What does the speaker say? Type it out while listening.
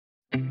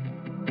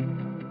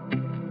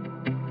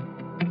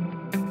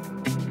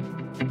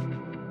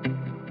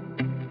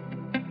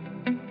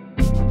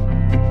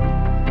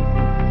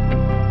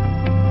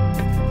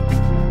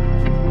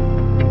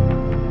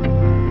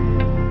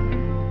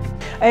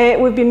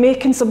We've been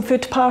making some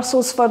food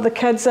parcels for the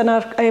kids in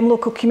our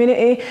local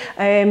community.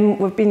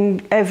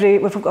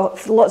 We've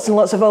got lots and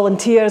lots of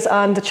volunteers,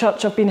 and the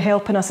church have been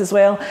helping us as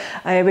well.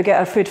 We get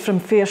our food from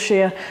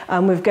FareShare,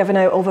 and we've given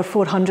out over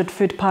 400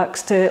 food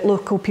packs to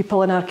local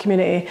people in our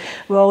community.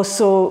 We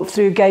also,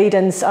 through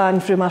guidance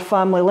and through my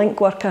family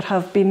link worker,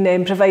 have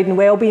been providing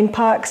wellbeing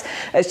packs.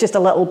 It's just a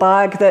little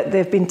bag that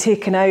they've been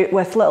taken out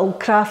with little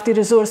crafty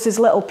resources,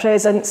 little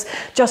presents,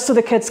 just so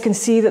the kids can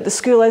see that the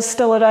school is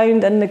still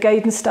around and the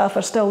guidance staff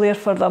are still there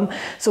for them.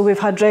 So we've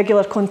had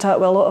regular contact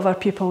with a lot of our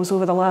pupils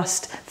over the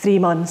last 3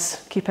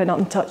 months, keeping up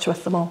in touch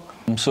with them all.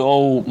 So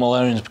all my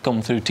learning's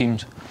come through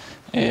Teams.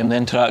 The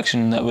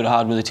interaction that we'd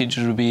had with the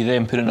teachers would be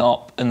them putting it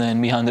up and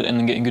then me handing it in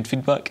and getting good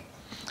feedback.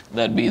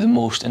 That'd be the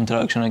most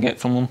interaction I get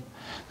from them.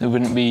 There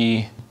wouldn't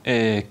be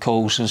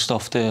calls and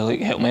stuff to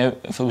like help me out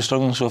if I was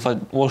struggling. So if I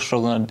was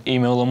struggling, I'd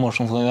email them or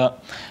something like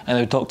that, and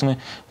they would talk to me.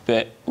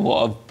 But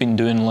what I've been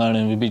doing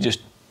learning would be just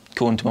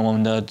going to my mum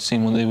and dad,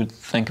 seeing what they would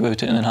think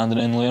about it, and then handing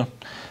it in later.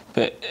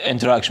 But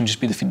interaction would just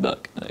be the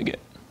feedback that I get.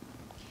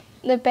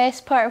 The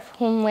best part of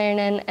home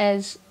learning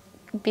is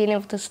being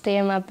able to stay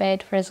in my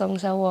bed for as long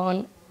as I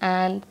want,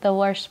 and the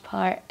worst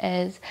part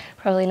is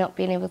probably not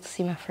being able to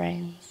see my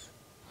friends.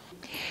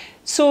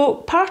 So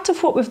part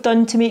of what we've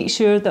done to make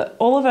sure that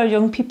all of our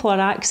young people are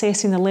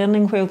accessing the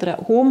learning while they're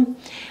at home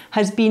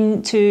has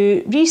been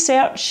to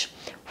research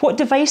what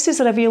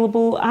devices are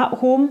available at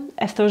home,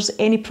 if there's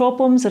any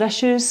problems or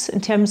issues in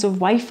terms of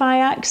Wi-Fi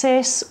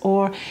access,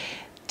 or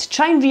to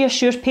try and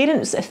reassure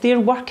parents if they're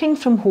working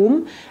from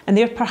home and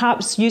they're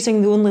perhaps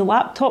using the only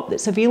laptop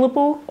that's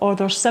available, or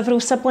there's several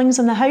siblings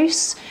in the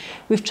house.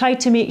 We've tried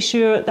to make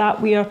sure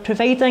that we are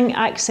providing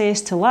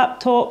access to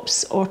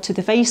laptops or to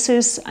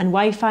devices and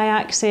Wi-Fi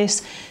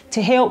access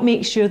to help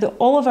make sure that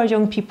all of our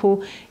young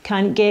people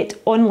can get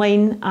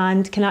online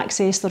and can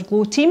access their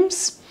GLOW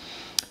teams.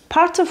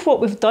 Part of what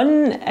we've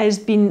done has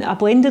been a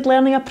blended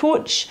learning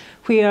approach,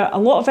 where a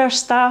lot of our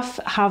staff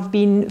have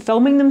been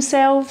filming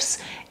themselves,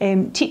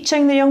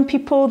 teaching the young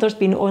people. There's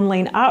been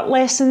online art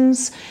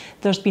lessons,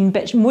 there's been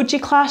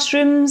Bitmoji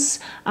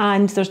classrooms,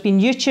 and there's been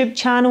YouTube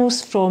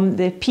channels from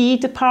the PE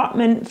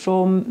department,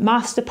 from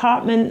maths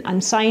department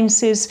and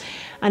sciences.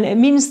 And it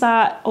means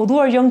that although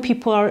our young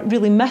people are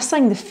really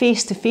missing the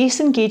face-to-face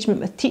engagement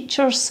with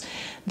teachers,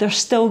 they're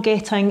still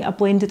getting a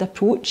blended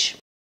approach.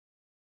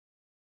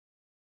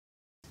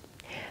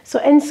 So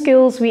in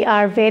schools, we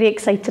are very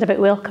excited about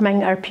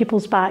welcoming our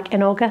pupils back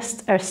in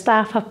August. Our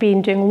staff have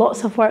been doing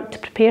lots of work to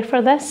prepare for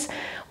this.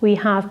 We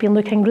have been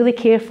looking really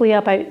carefully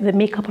about the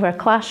makeup of our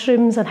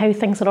classrooms and how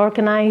things are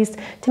organised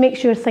to make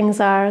sure things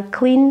are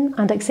clean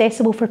and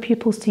accessible for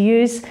pupils to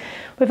use.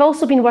 We've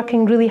also been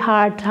working really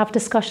hard to have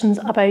discussions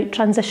about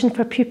transition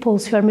for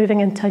pupils who are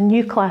moving into a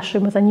new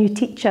classroom with a new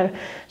teacher.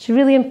 It's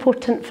really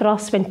important for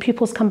us when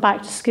pupils come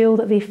back to school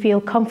that they feel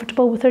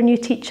comfortable with their new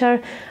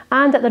teacher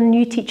and that their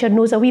new teacher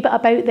knows a wee bit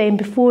about them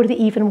before they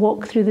even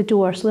walk through the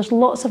door. So there's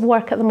lots of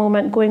work at the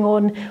moment going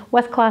on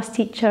with class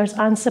teachers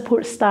and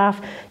support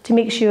staff to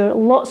make sure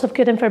lots of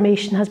good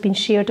information has been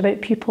shared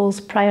about pupils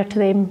prior to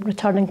them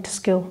returning to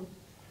school.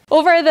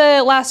 Over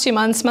the last few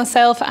months,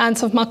 myself and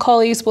some of my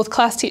colleagues, both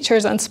class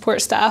teachers and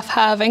support staff,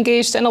 have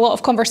engaged in a lot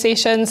of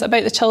conversations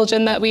about the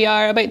children that we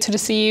are about to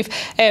receive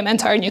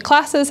into our new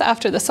classes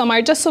after the summer,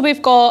 just so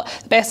we've got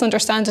the best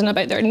understanding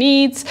about their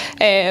needs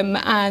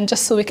and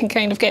just so we can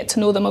kind of get to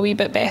know them a wee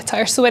bit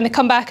better. So when they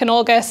come back in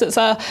August, it's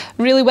a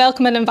really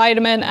welcoming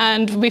environment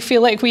and we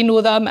feel like we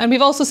know them. And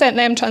we've also sent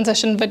them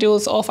transition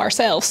videos of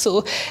ourselves,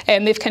 so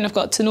they've kind of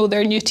got to know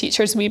their new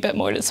teachers a wee bit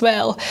more as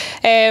well.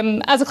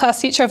 As a class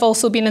teacher, I've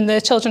also been in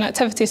the children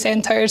activity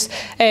centres,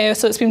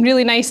 so it's been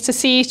really nice to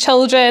see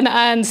children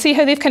and see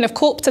how they've kind of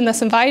coped in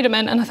this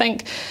environment. And I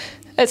think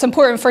it's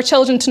important for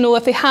children to know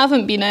if they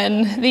haven't been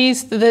in,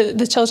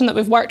 the children that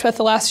we've worked with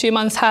the last few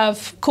months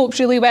have coped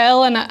really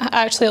well, and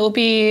actually it'll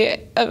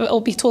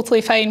be totally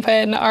fine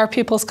when our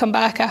pupils come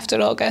back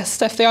after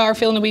August. If they are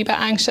feeling a wee bit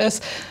anxious,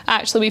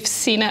 actually we've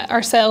seen it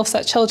ourselves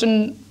that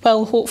children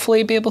will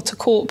hopefully be able to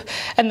cope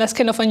in this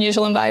kind of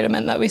unusual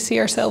environment that we see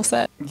ourselves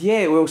in.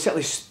 Yeah, well,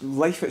 certainly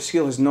life at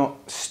school has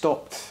not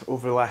stopped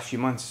over the last few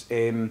months.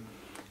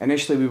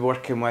 Initially we were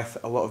working with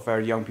a lot of our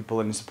young people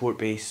in the support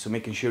base, so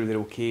making sure they're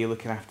okay,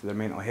 looking after their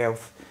mental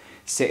health,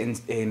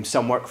 setting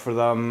some work for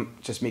them,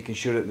 just making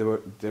sure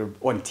that they're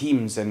on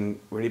teams and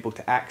we're able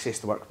to access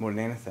the work more than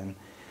anything.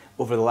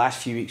 Over the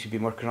last few weeks we've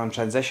been working on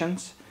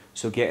transitions,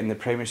 so getting the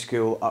primary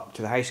school up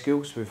to the high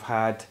school. So we've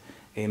had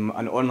an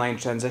online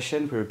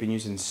transition where we've been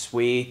using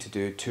Sway to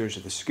do tours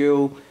of the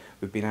school.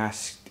 We've been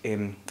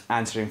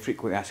answering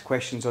frequently asked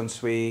questions on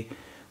Sway.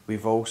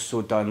 We've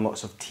also done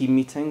lots of team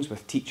meetings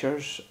with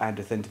teachers and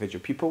with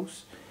individual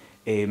pupils.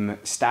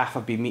 Staff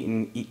have been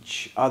meeting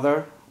each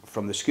other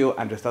from the school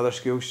and with other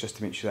schools just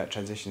to make sure that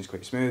transition is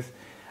quite smooth.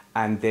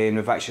 And then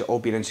we've actually all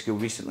been in school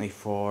recently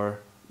for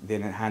the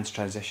enhanced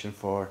transition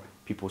for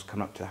pupils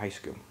coming up to the high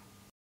school.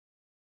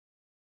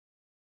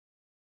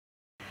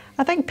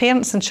 I think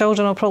parents and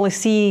children will probably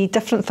see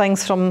different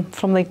things from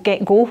the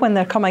get-go when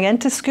they're coming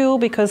into school,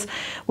 because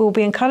we'll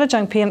be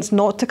encouraging parents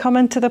not to come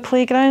into the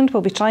playground.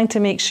 We'll be trying to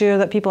make sure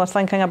that people are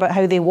thinking about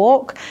how they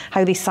walk,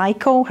 how they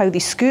cycle, how they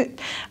scoot,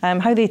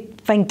 how they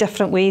find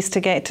different ways to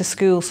get to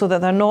school, so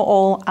that they're not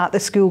all at the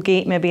school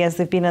gate maybe as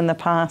they've been in the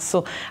past.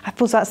 So I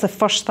suppose that's the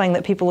first thing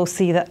that people will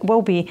see that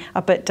will be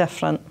a bit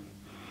different.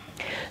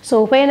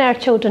 So when our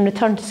children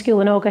return to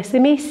school in August, they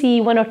may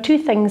see one or two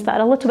things that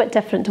are a little bit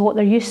different to what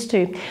they're used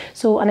to.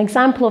 So an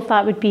example of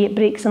that would be at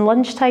breaks and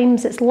lunch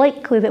times. It's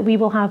likely that we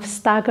will have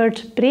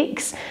staggered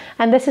breaks,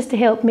 and this is to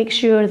help make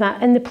sure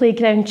that in the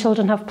playground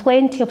children have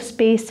plenty of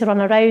space to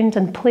run around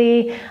and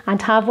play and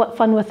have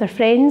fun with their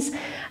friends.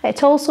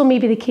 It also may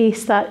be the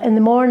case that in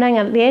the morning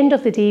and at the end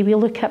of the day we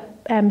look at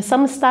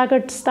some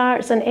staggered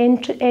starts and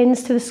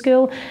ends to the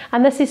school,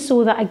 and this is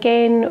so that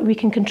again we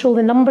can control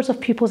the numbers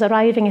of pupils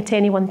arriving at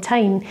any one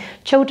time.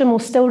 Children will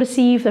still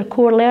receive their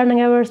core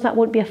learning hours, that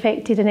won't be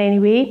affected in any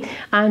way,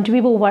 and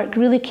we will work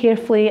really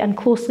carefully and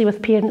closely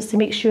with parents to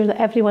make sure that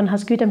everyone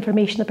has good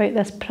information about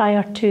this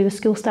prior to the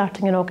school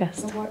starting in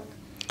August.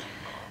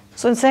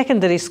 So in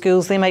secondary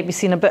schools, they might be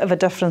seeing a bit of a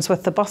difference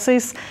with the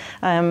buses.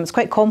 It's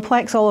quite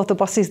complex, all of the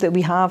buses that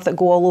we have that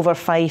go all over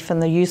Fife, and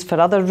they're used for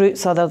other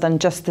routes other than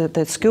just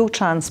the school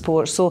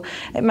transport. So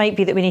it might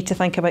be that we need to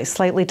think about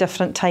slightly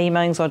different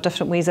timings or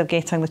different ways of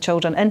getting the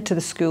children into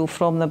the school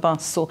from the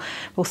bus. So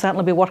we'll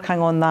certainly be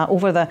working on that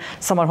over the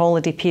summer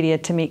holiday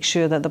period to make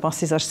sure that the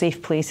buses are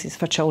safe places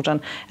for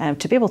children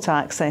to be able to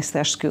access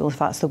their school if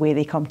that's the way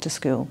they come to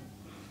school.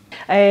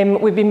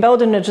 We've been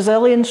building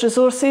resilience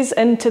resources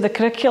into the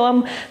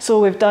curriculum, so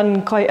we've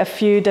done quite a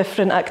few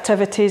different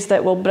activities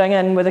that we'll bring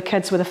in with the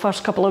kids with the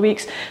first couple of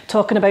weeks,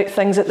 talking about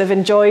things that they've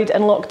enjoyed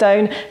in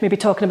lockdown, maybe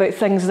talking about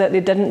things that they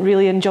didn't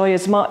really enjoy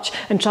as much,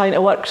 and trying to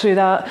work through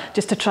that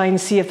just to try and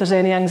see if there's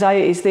any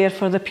anxieties there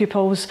for the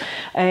pupils.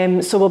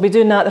 So we'll be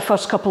doing that the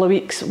first couple of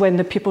weeks when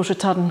the pupils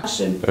return.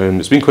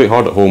 It's been quite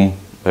hard at home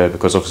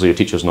because obviously your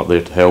teacher's not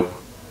there to help,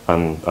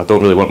 and I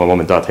don't really want my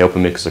mum and dad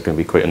helping me because it can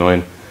be quite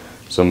annoying.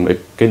 So I'm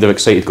kind of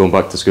excited going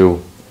back to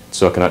school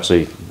so I can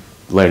actually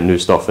learn new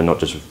stuff and not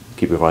just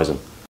keep revising.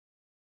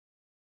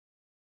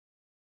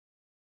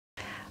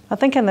 I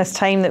think in this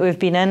time that we've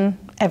been in,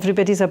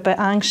 everybody's a bit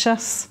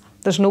anxious.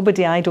 There's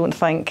nobody, I don't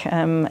think,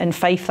 in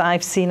Fife that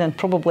I've seen, and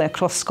probably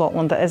across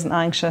Scotland, that isn't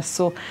anxious.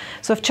 So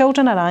if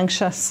children are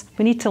anxious,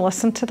 we need to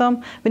listen to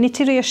them. We need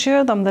to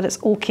reassure them that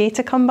it's okay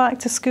to come back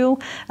to school.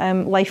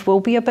 Life will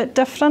be a bit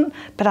different,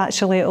 but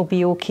actually it'll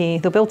be okay.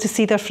 They'll be able to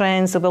see their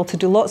friends, they'll be able to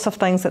do lots of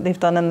things that they've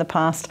done in the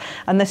past,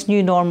 and this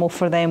new normal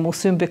for them will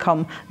soon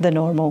become the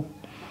normal.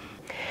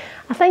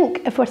 I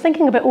think if we're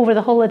thinking about over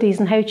the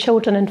holidays and how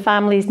children and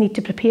families need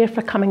to prepare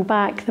for coming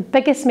back, the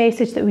biggest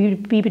message that we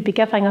would be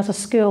giving as a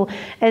school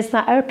is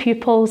that our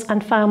pupils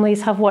and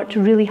families have worked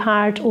really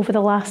hard over the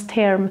last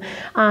term,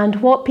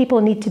 and what people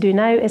need to do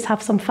now is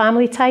have some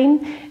family time.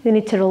 They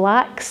need to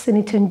relax, they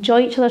need to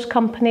enjoy each other's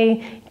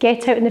company,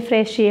 get out in the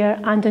fresh air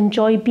and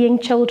enjoy being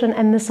children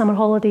in the summer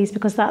holidays,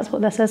 because that's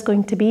what this is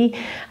going to be.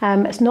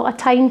 It's not a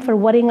time for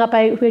worrying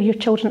about where your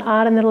children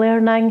are in their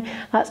learning.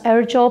 That's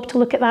our job to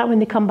look at that when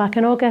they come back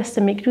in August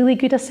and make really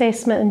good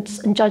assessments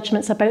and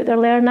judgments about their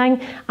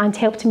learning and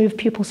help to move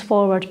pupils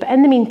forward. But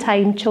in the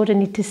meantime, children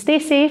need to stay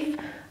safe,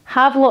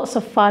 have lots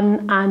of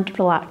fun and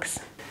relax.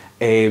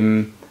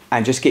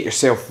 And just get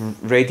yourself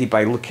ready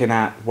by looking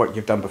at what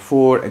you've done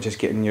before and just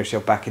getting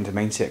yourself back into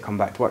mindset, come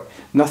back to work.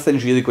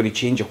 Nothing's really going to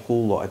change a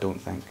whole lot, I don't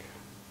think.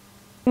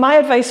 My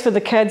advice for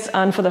the kids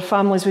and for their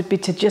families would be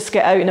to just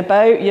get out and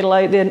about. You're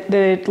like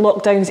the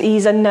lockdown's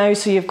easing now,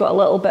 so you've got a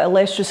little bit of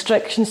less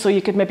restrictions, so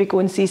you could maybe go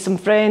and see some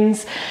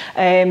friends.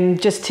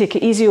 Just take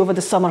it easy over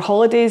the summer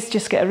holidays,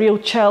 just get a real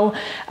chill,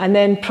 and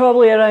then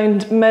probably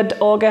around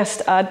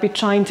mid-August I'd be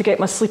trying to get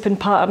my sleeping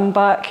pattern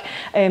back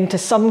to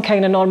some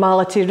kind of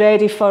normality,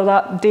 ready for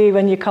that day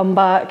when you come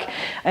back.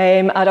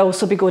 I'd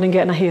also be going and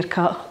getting a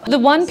haircut. The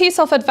one piece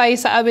of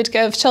advice that I would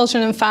give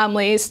children and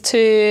families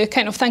to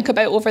kind of think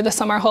about over the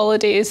summer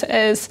holidays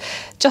is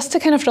just to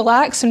kind of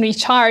relax and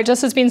recharge.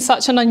 This has been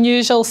such an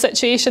unusual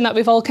situation that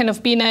we've all kind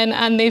of been in,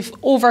 and they've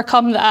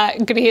overcome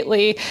that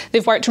greatly.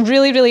 They've worked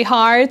really, really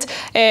hard,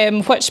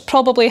 which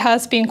probably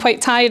has been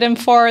quite tiring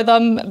for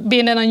them,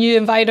 being in a new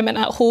environment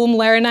at home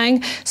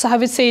learning. So I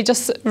would say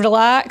just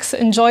relax,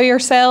 enjoy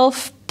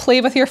yourself, play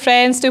with your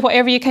friends, do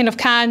whatever you kind of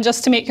can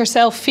just to make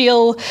yourself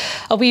feel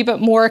a wee bit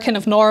more kind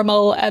of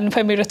normal. And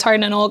when we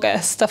return in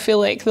August, I feel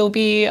like they'll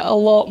be a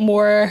lot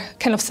more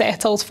kind of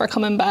settled for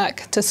coming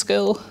back to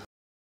school.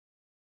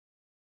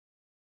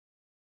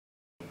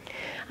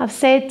 I've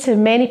said to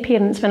many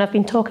parents when I've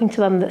been talking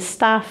to them that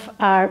staff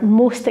are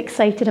most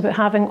excited about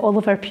having all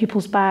of our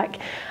pupils back,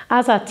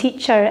 As a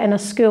teacher in a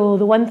school,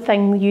 the one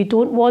thing you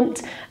don't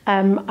want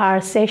are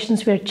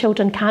sessions where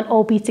children can't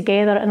all be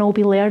together and all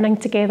be learning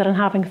together and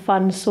having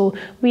fun. So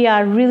we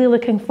are really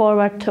looking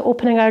forward to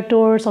opening our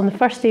doors on the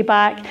first day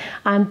back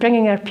and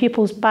bringing our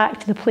pupils back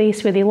to the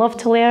place where they love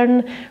to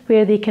learn,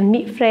 where they can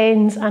meet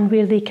friends and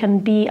where they can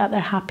be at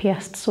their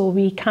happiest. So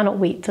we cannot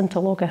wait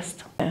until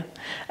August.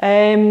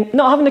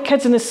 Not having the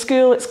kids in the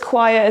school, it's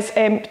quiet, it's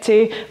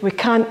empty, we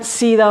can't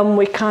see them,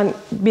 we can't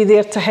be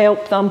there to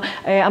help them.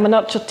 I'm a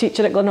nurture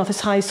teacher at Glenrothes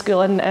High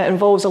School, and it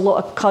involves a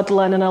lot of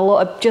cuddling and a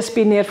lot of just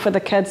being there for the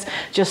kids,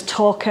 just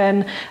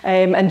talking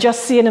and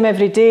just seeing them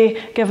every day,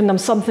 giving them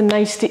something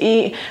nice to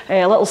eat,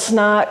 a little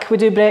snack. We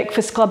do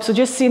breakfast clubs, so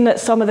just seeing that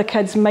some of the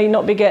kids might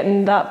not be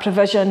getting that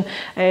provision,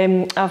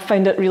 I've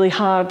found it really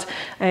hard.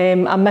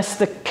 I miss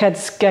the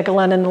kids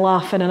giggling and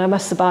laughing, and I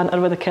miss the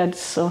banter with the kids,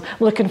 so I'm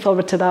looking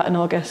forward to that in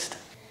August.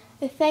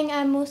 The thing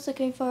I'm most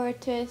looking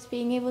forward to is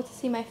being able to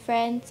see my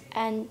friends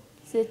and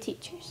the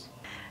teachers.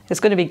 It's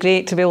going to be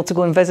great to be able to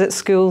go and visit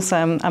schools.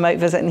 I'm out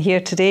visiting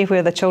here today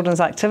where the Children's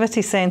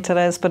Activity Centre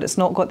is, but it's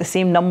not got the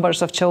same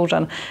numbers of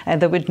children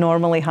that we'd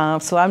normally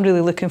have. So I'm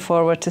really looking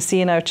forward to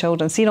seeing our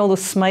children, seeing all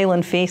those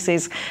smiling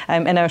faces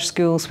in our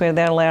schools where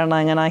they're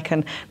learning, and I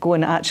can go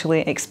and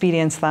actually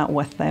experience that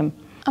with them.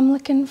 I'm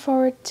looking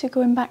forward to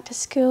going back to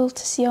school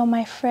to see all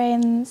my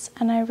friends,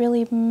 and I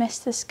really miss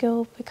the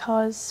school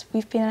because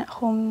we've been at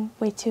home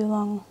way too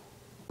long.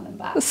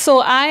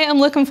 So I am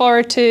looking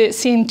forward to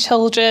seeing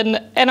children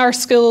in our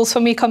schools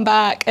when we come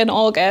back in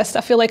August.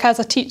 I feel like as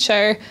a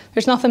teacher,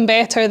 there's nothing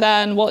better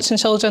than watching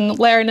children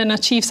learn and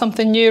achieve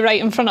something new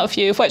right in front of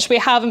you, which we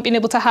haven't been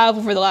able to have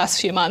over the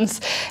last few months.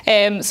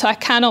 So I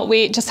cannot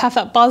wait just to have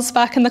that buzz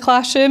back in the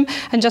classroom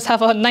and just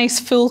have a nice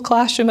full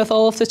classroom with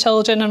all of the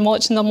children and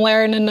watching them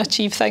learn and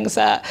achieve things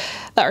that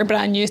are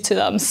brand new to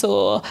them.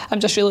 So I'm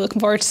just really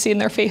looking forward to seeing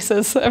their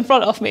faces in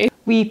front of me.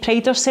 We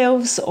pride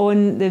ourselves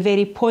on the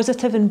very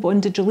positive and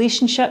bonded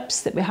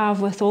relationships that we have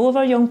with all of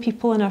our young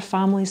people and our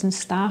families and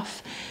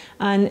staff.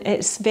 And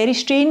it's very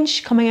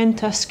strange coming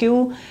into a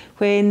school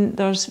when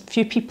there's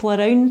few people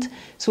around.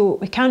 So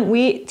we can't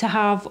wait to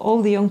have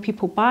all the young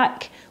people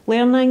back,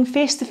 learning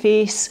face to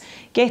face,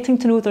 getting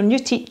to know their new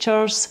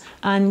teachers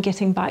and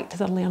getting back to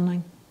their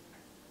learning.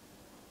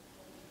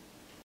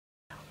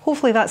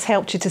 Hopefully that's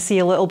helped you to see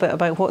a little bit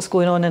about what's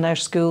going on in our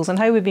schools and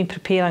how we've been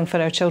preparing for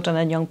our children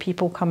and young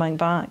people coming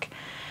back.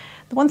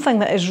 The one thing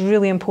that is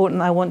really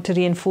important I want to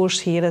reinforce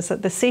here is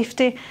that the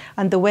safety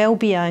and the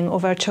well-being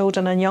of our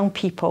children and young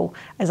people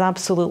is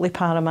absolutely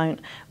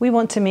paramount. We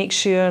want to make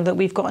sure that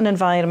we've got an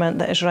environment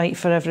that is right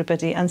for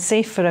everybody and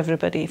safe for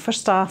everybody, for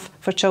staff,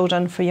 for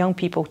children, for young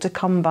people to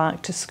come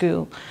back to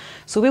school.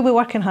 So we'll be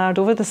working hard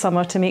over the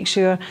summer to make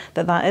sure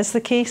that that is the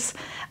case,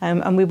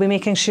 and we'll be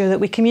making sure that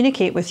we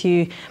communicate with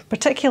you,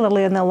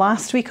 particularly in the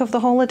last week of the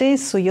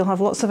holidays, so you'll have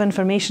lots of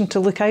information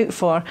to look out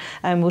for.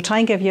 We'll try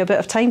and give you a bit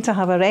of time to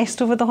have a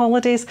rest over the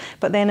holidays,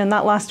 but then in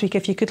that last week,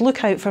 if you could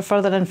look out for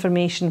further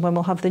information when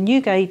we'll have the new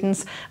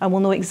guidance and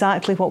we'll know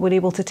exactly what we're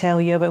able to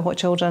tell you about what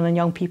children and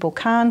young people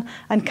can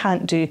and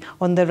can't do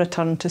on their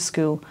return to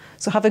school.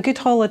 So have a good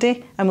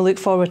holiday, and we look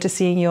forward to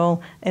seeing you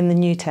all in the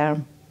new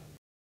term.